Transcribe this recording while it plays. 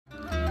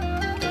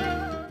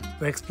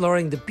We're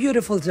exploring the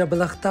beautiful Jabal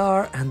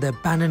Akhdar and the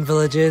abandoned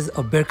villages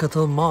of Birkat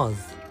Al Mouz.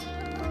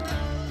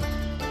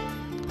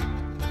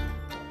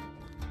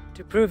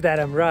 To prove that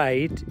I'm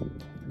right,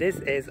 this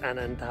is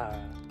Anantara.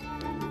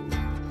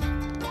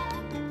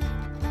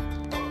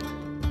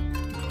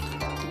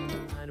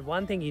 And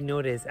one thing you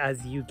notice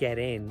as you get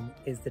in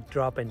is the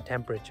drop in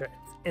temperature.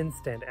 It's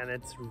instant and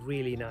it's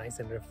really nice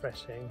and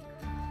refreshing.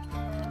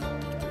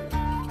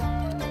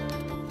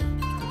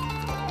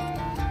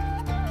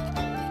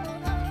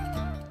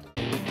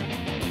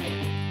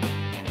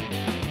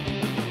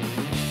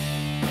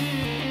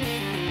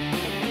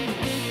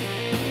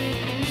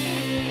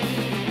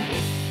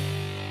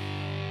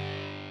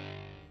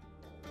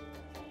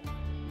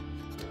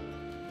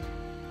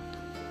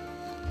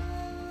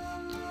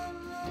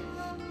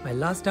 My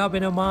last stop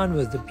in Oman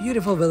was the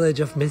beautiful village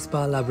of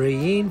Misbah Al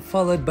Abrayin,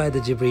 followed by the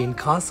Jibreen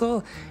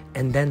Castle,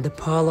 and then the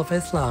Pearl of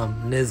Islam,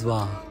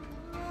 Nizwa.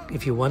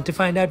 If you want to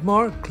find out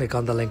more, click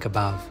on the link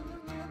above.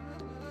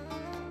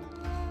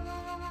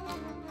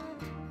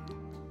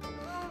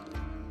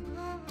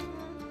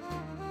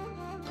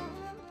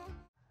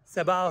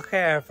 Sabah al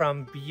Khair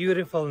from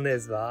beautiful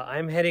Nizwa.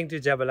 I'm heading to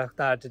Jabal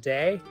Akhdar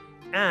today,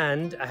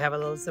 and I have a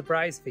little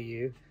surprise for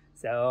you.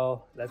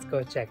 So let's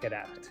go check it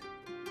out.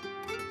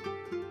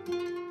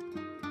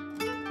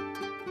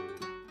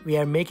 We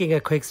are making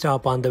a quick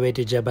stop on the way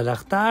to Jabal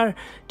Akhdar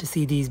to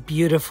see these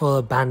beautiful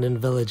abandoned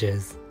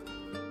villages.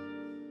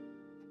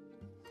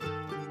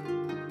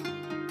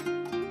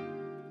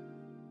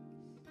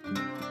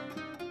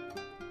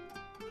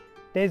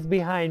 This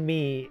behind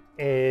me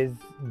is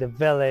the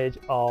village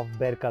of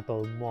Birkat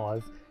Ul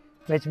Mouz,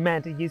 which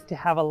meant it used to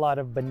have a lot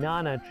of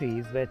banana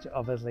trees, which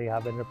obviously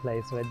have been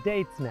replaced with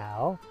dates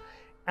now.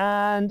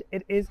 And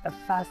it is a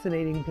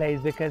fascinating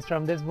place because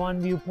from this one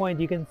viewpoint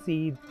you can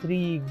see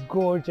three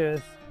gorgeous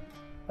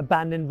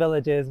abandoned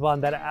villages,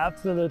 one that I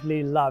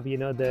absolutely love, you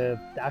know, the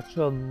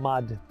actual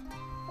mud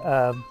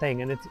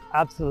thing, and it's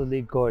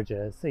absolutely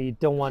gorgeous, so you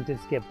don't want to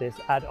skip this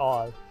at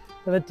all.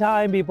 At the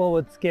time, people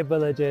would skip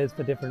villages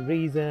for different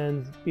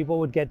reasons. People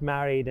would get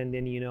married, and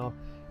then, you know,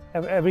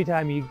 every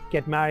time you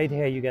get married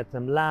here, you get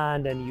some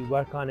land and you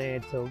work on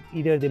it. So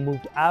either they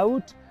moved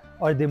out,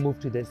 or they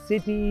moved to the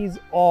cities,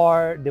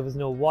 or there was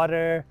no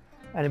water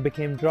and it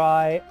became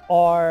dry,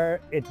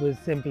 or it was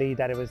simply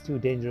that it was too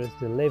dangerous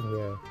to live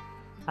here.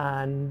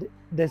 And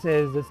this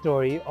is the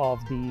story of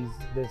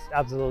this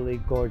absolutely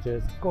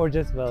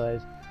gorgeous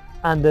village.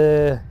 And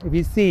if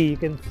you see, you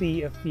can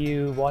see a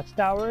few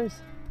watchtowers,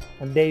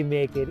 and they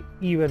make it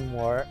even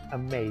more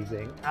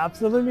amazing.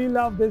 Absolutely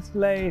love this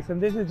place,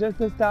 and this is just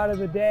the start of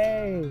the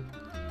day.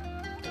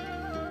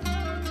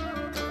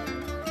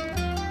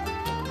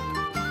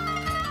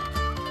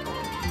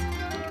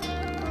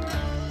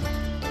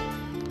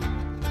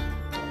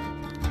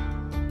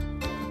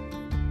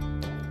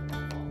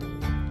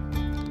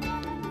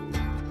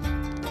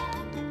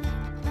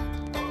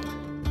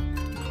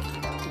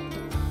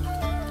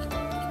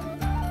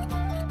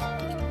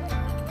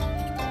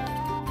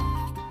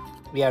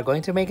 We are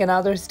going to make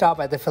another stop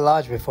at the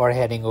Falaj before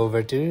heading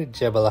over to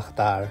Jabal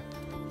Akhdar.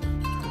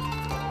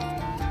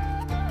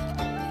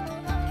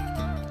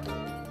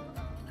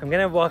 I'm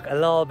gonna walk a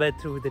little bit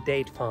through the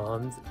date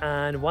farms,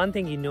 and one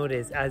thing you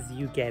notice as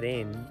you get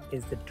in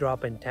is the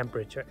drop in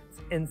temperature.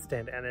 It's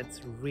instant and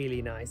it's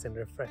really nice and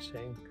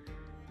refreshing.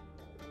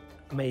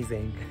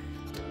 Amazing.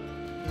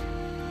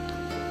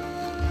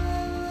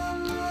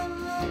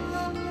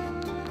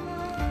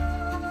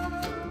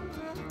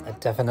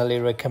 Definitely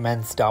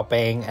recommend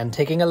stopping and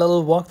taking a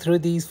little walk through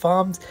these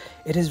farms.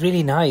 It is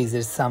really nice.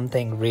 There's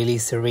something really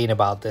serene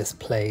about this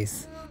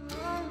place.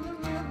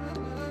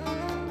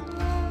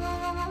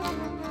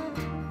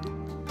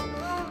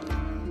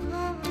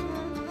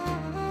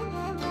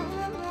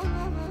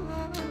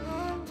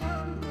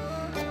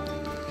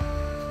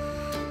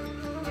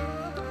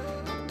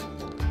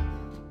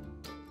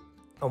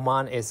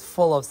 Oman is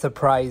full of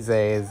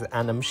surprises,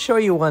 and I'm sure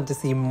you want to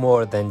see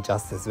more than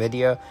just this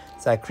video,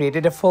 so I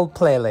created a full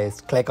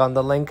playlist. Click on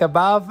the link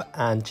above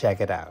and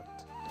check it out.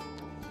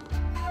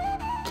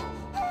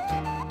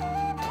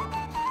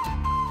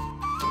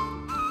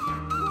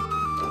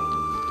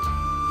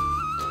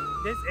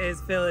 This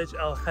is Falaj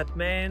Al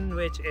Khatmayn,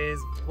 which is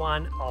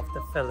one of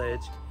the village.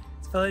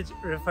 This village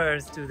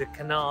refers to the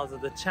canals or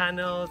the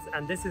channels,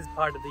 and this is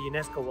part of the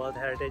UNESCO World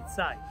Heritage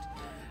Site.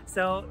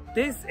 So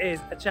this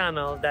is a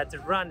channel that's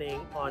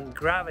running on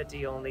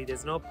gravity only.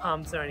 There's no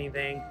pumps or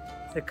anything.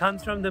 So it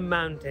comes from the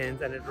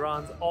mountains and it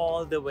runs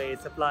all the way.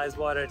 It supplies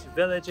water to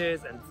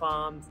villages and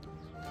farms.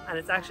 And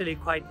it's actually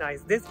quite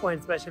nice, this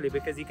point especially,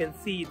 because you can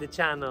see the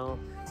channel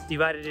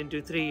divided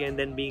into three and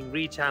then being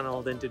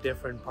rechanneled into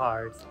different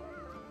parts.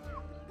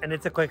 And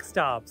it's a quick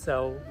stop,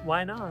 so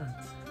why not?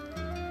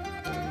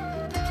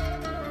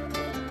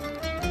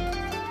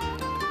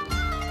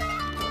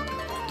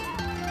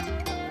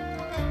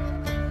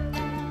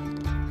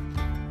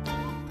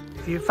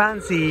 If you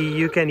fancy,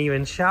 you can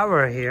even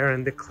shower here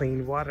in the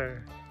clean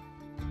water.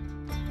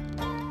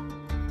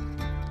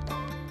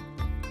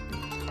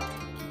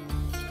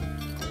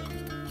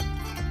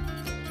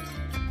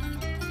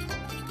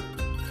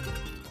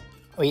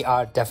 We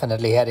are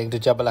definitely heading to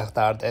Jabal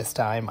Akhdar this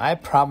time, I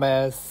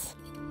promise.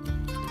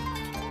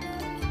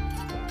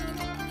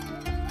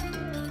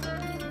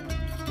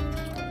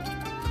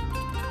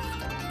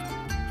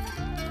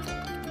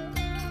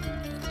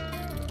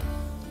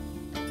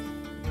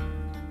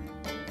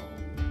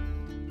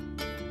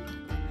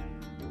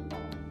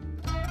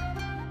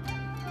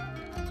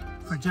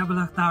 For Jabal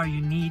Akhdar,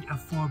 you need a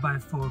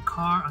 4x4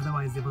 car,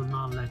 otherwise they will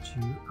not let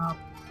you up.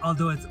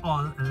 Although it's all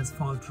an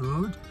asphalt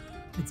road,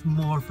 it's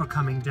more for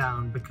coming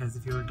down, because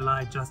if you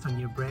rely just on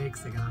your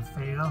brakes, they're gonna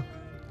fail.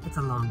 It's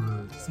a long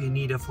road, so you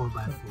need a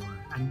 4x4,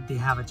 and they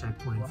have a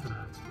checkpoint for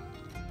that.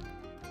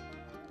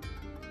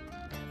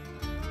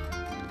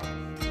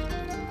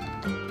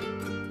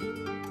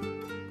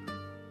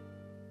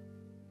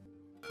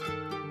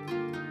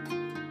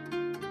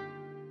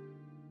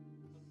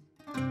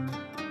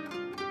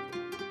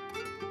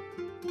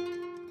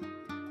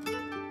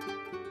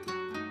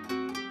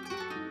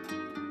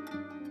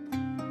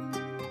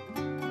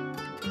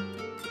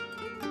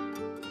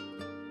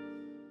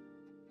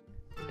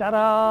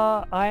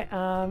 Ta-da! I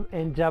am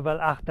in Jabal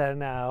Akhdar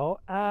now,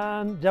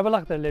 and Jabal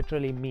Akhdar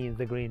literally means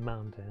the green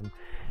mountain.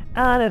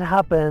 And it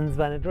happens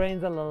when it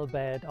rains a little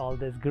bit, all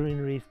this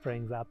greenery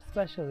springs up,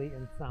 especially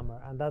in summer,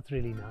 and that's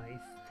really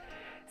nice.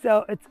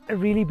 So it's a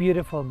really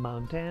beautiful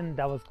mountain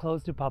that was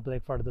closed to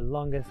public for the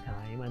longest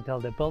time until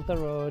they built the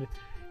road.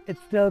 It's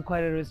still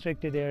quite a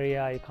restricted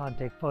area. You can't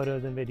take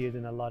photos and videos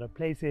in a lot of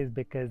places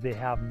because they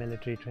have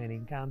military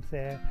training camps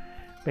there.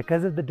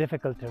 Because of the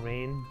difficult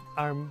terrain,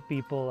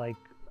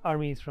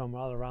 armies from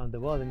all around the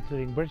world,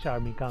 including British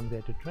Army, come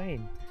there to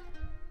train.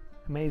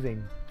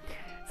 Amazing.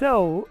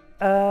 So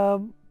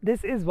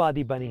this is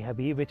Wadi Bani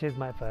Habib, which is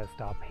my first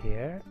stop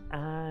here,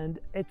 and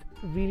it's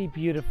really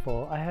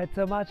beautiful. I heard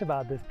so much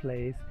about this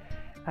place,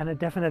 and I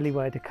definitely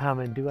wanted to come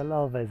and do a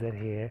little visit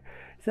here.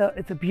 So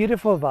it's a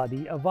beautiful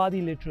wadi. A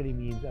wadi literally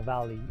means a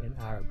valley in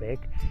Arabic,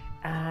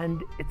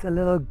 and it's a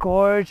little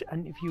gorge,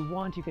 and if you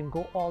want, you can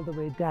go all the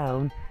way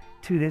down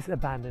to this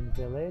abandoned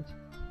village,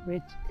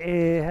 which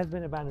has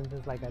been abandoned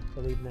since, like, I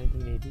believe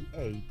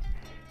 1988,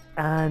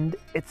 and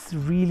it's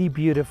really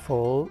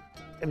beautiful.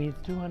 I mean,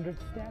 it's 200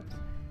 steps,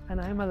 and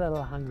I'm a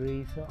little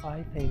hungry, so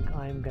I think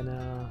I'm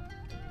gonna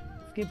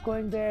skip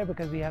going there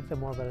because we have some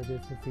more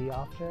villages to see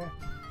after.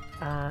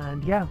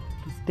 And yeah,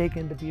 just take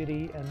in the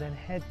beauty and then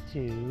head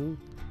to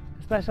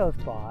a special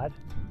spot,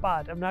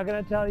 but I'm not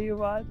gonna tell you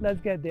what. Let's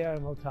get there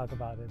and we'll talk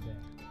about it there.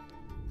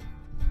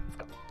 Let's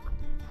go.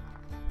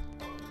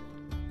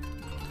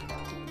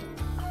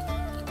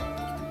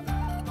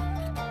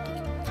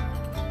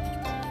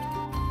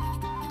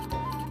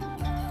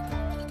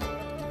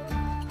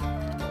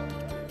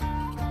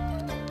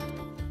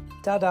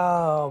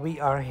 Ta-da! We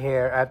are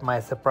here at my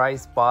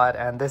surprise spot,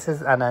 and this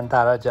is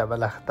Anantara Jebel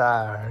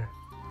Akhdar.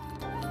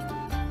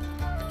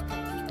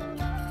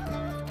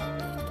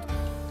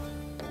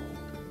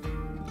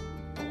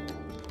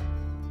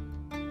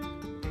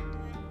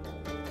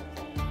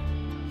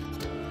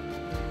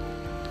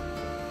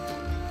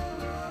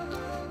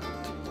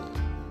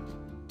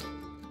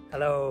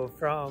 Hello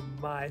from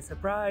my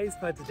surprise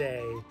for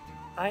today.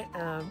 I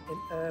am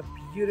in a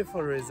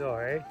beautiful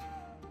resort,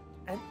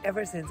 and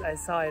ever since I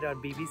saw it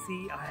on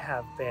BBC, I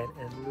have been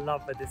in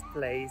love with this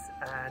place,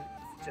 and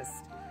it's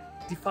just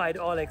defied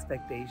all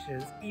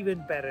expectations,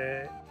 even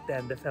better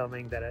than the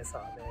filming that I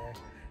saw there.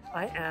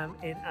 I am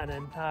in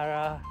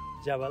Anantara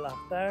Jebel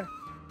Akhdar,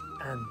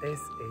 and this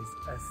is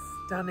a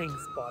stunning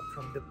spot,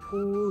 from the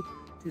pool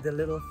to the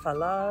little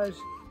Falaj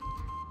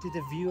to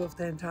the view of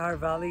the entire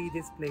valley.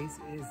 This place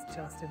is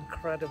just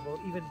incredible,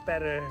 even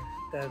better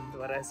than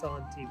what I saw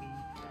on TV.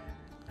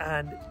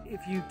 And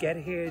if you get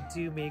here,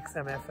 do make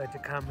some effort to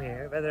come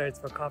here, whether it's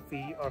for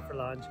coffee or for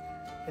lunch.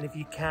 And if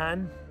you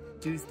can,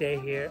 do stay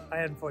here. I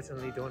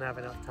unfortunately don't have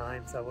enough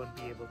time, so I won't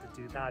be able to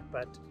do that,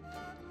 but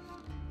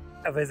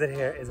a visit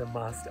here is a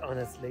must,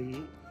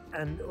 honestly.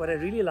 And what I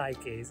really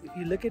like is, if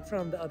you look at it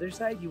from the other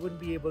side, you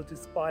wouldn't be able to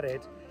spot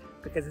it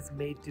because it's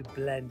made to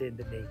blend in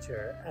the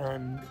nature.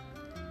 And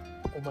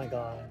oh my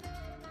God.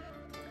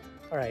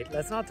 All right,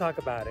 let's not talk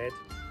about it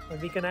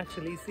when we can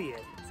actually see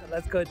it. So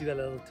let's go do a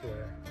little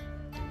tour.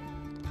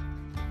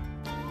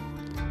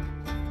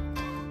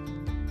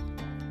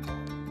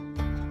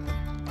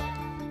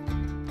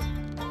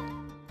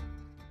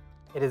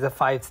 It is a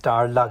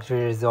 5-star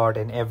luxury resort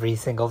in every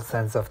single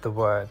sense of the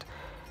word.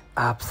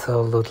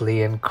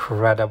 Absolutely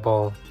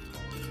incredible.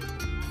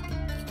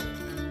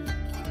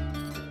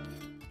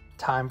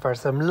 Time for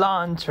some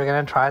lunch. We're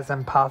gonna try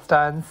some pasta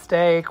and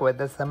steak with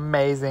this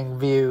amazing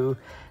view,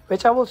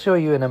 which I will show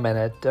you in a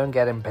minute. Don't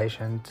get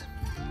impatient.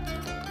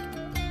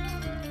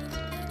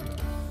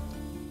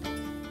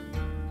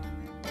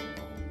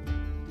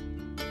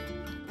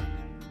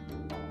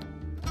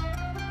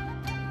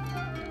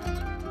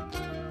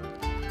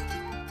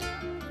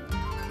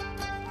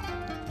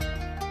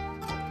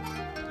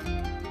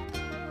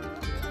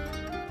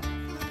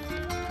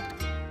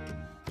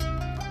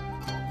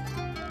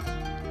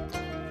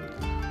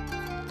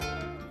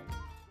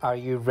 Are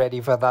you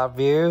ready for that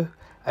view?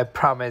 I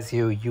promise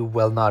you, you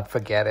will not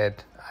forget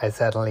it. I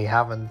certainly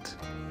haven't.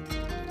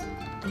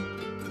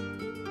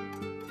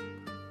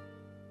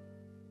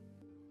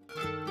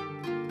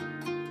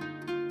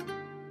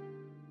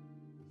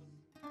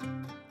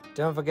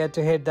 Don't forget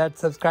to hit that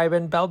subscribe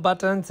and bell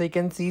button so you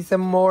can see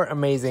some more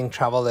amazing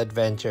travel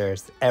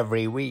adventures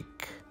every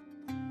week.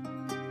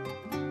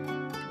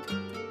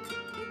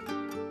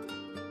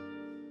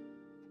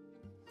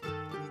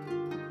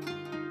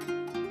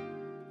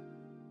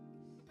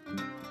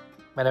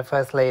 When I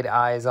first laid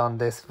eyes on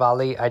this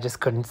valley, I just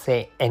couldn't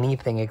say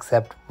anything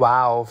except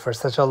wow for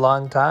such a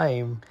long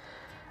time.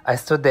 I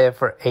stood there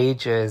for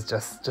ages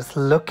just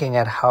looking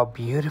at how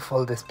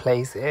beautiful this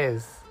place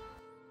is.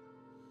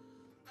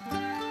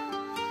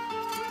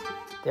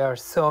 There are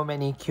so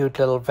many cute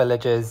little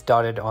villages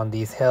dotted on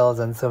these hills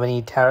and so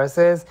many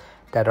terraces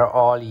that are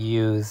all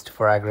used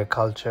for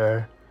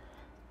agriculture.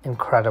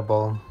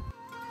 Incredible.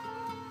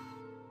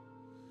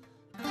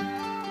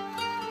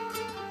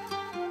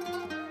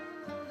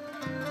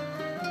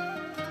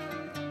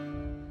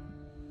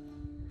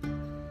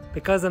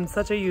 Because I'm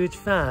such a huge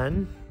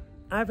fan,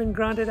 I've been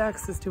granted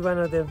access to one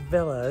of their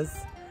villas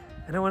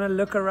and I want to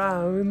look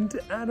around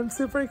and I'm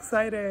super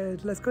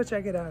excited. Let's go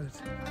check it out.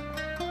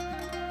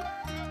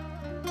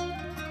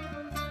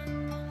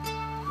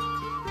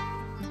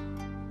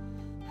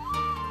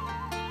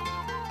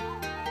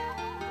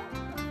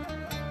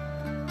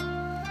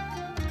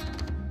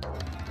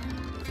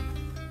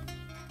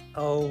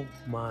 Oh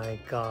my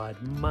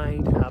god,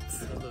 mind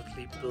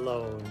absolutely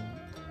blown.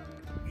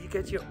 You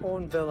get your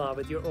own villa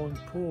with your own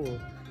pool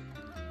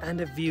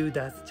and a view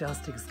that's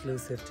just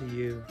exclusive to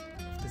you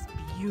of this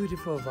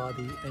beautiful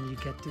Wadi, and you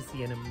get to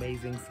see an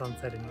amazing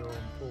sunset in your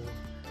own pool.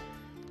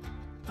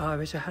 Oh, I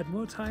wish I had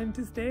more time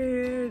to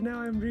stay. Now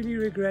I'm really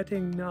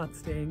regretting not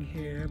staying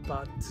here,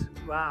 but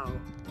wow.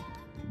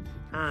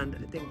 And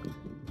I think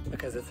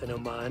because it's in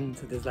Oman,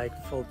 so there's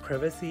like full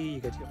privacy, you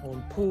get your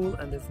own pool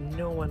and there's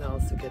no one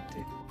else to get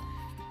to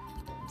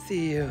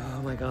see you.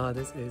 Oh my god,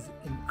 this is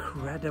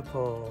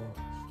incredible.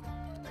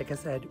 Like I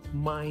said,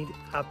 mind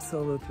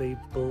absolutely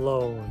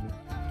blown.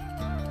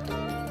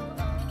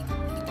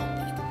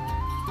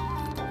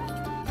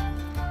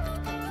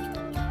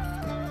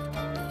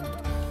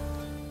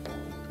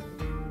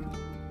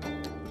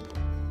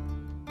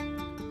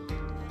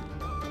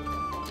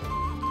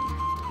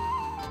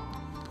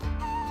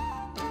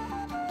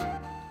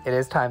 It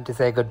is time to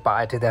say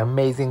goodbye to the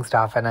amazing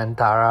staff in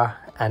Anantara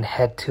and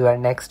head to our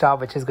next stop,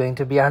 which is going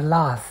to be our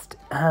last.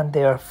 And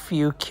there are a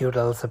few cute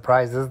little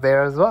surprises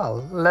there as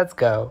well. Let's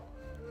go.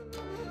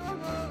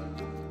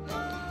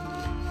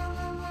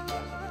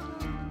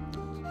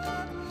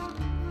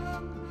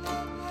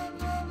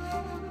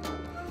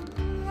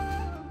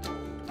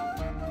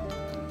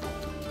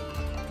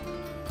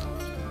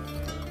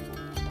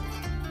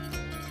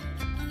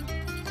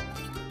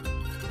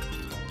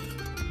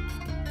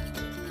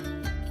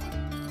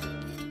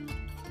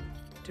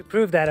 To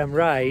prove that I'm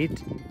right,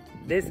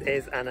 this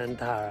is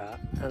Anantara,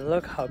 and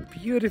look how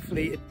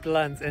beautifully it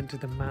blends into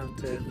the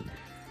mountain.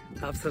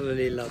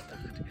 Absolutely love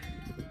that.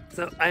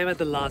 So I'm at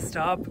the last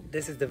stop.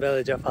 This is the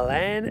village of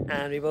Ain,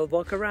 and we will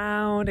walk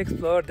around,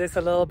 explore this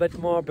a little bit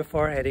more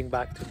before heading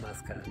back to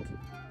Muscat.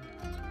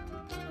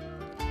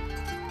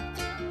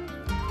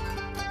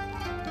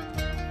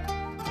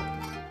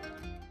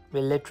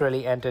 We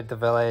literally entered the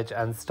village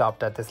and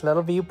stopped at this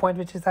little viewpoint,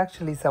 which is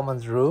actually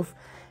someone's roof.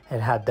 It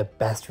had the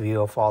best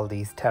view of all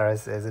these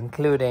terraces,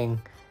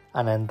 including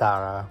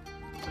Anantara.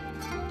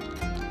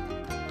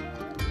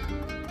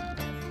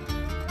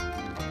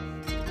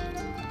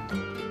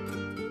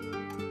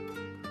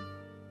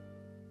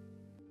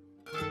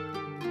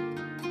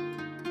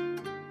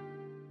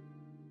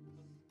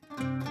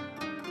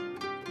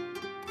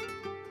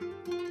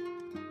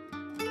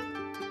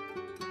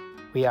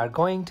 We are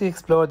going to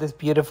explore this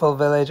beautiful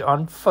village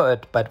on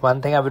foot, but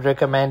one thing I would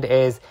recommend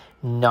is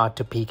not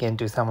to peek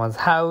into someone's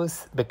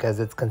house because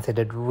it's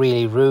considered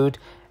really rude,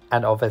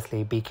 and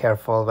obviously be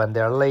careful when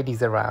there are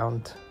ladies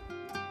around.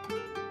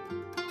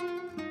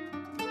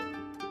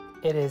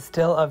 It is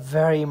still a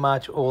very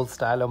much old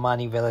style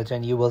Omani village,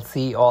 and you will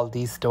see all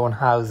these stone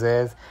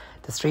houses.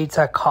 The streets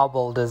are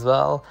cobbled as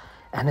well,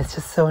 and it's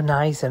just so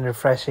nice and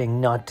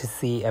refreshing not to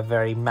see a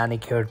very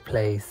manicured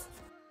place.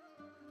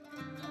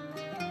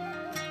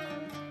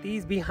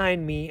 These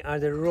behind me are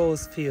the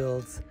rose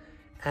fields,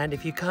 and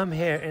if you come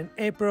here in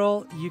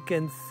April, you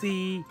can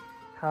see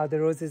how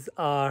the roses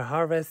are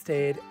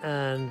harvested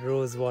and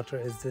rose water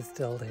is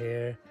distilled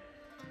here.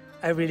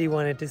 I really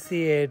wanted to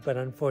see it, but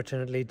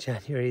unfortunately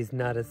January is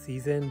not a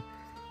season,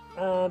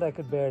 and I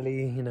could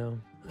barely,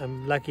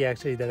 I'm lucky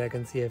actually that I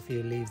can see a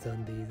few leaves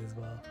on these as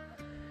well.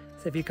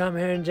 So if you come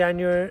here in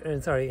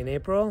in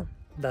April,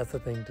 that's the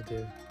thing to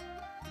do.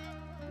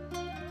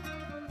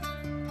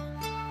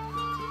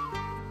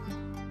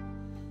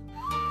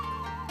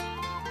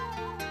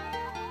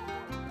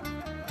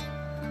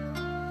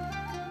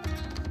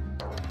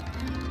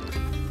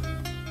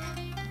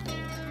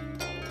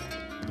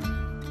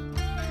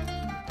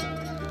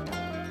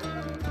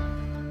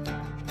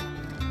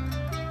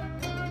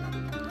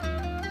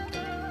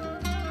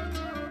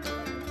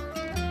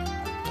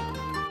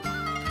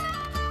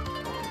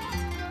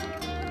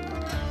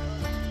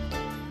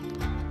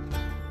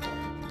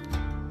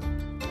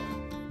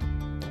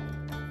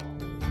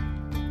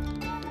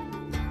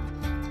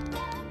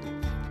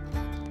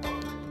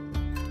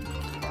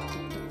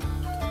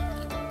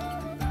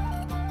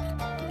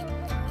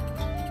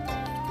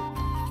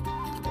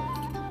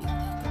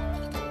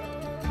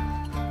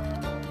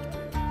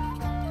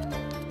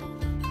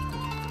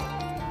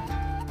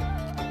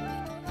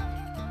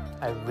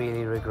 I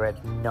really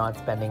regret not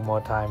spending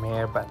more time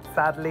here, but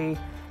sadly,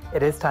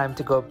 it is time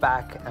to go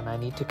back and I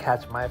need to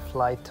catch my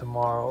flight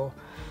tomorrow.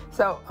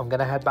 So I'm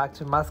gonna head back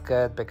to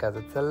Muscat because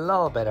it's a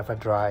little bit of a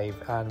drive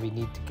and we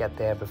need to get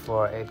there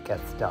before it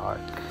gets dark.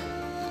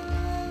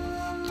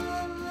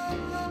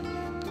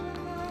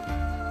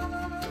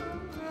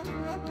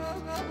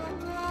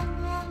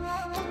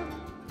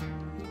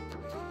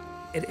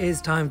 It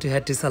is time to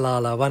head to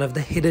Salalah, one of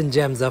the hidden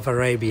gems of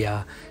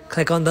Arabia.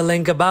 Click on the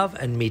link above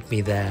and meet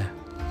me there.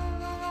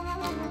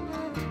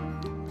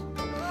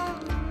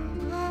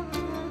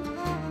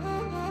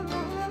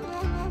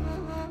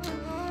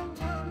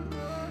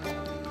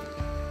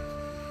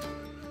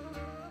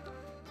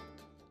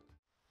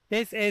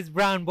 This is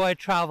Brown Boy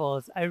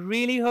Travels. I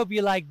really hope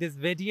you liked this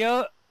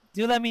video.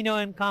 Do let me know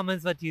in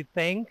comments what you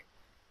think.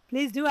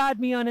 Please do add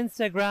me on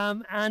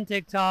Instagram and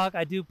TikTok.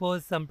 I do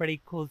post some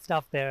pretty cool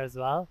stuff there as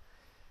well.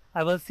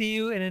 I will see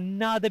you in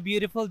another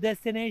beautiful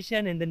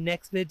destination in the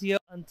next video.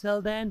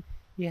 Until then,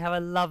 you have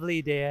a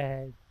lovely day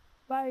ahead.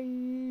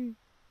 Bye.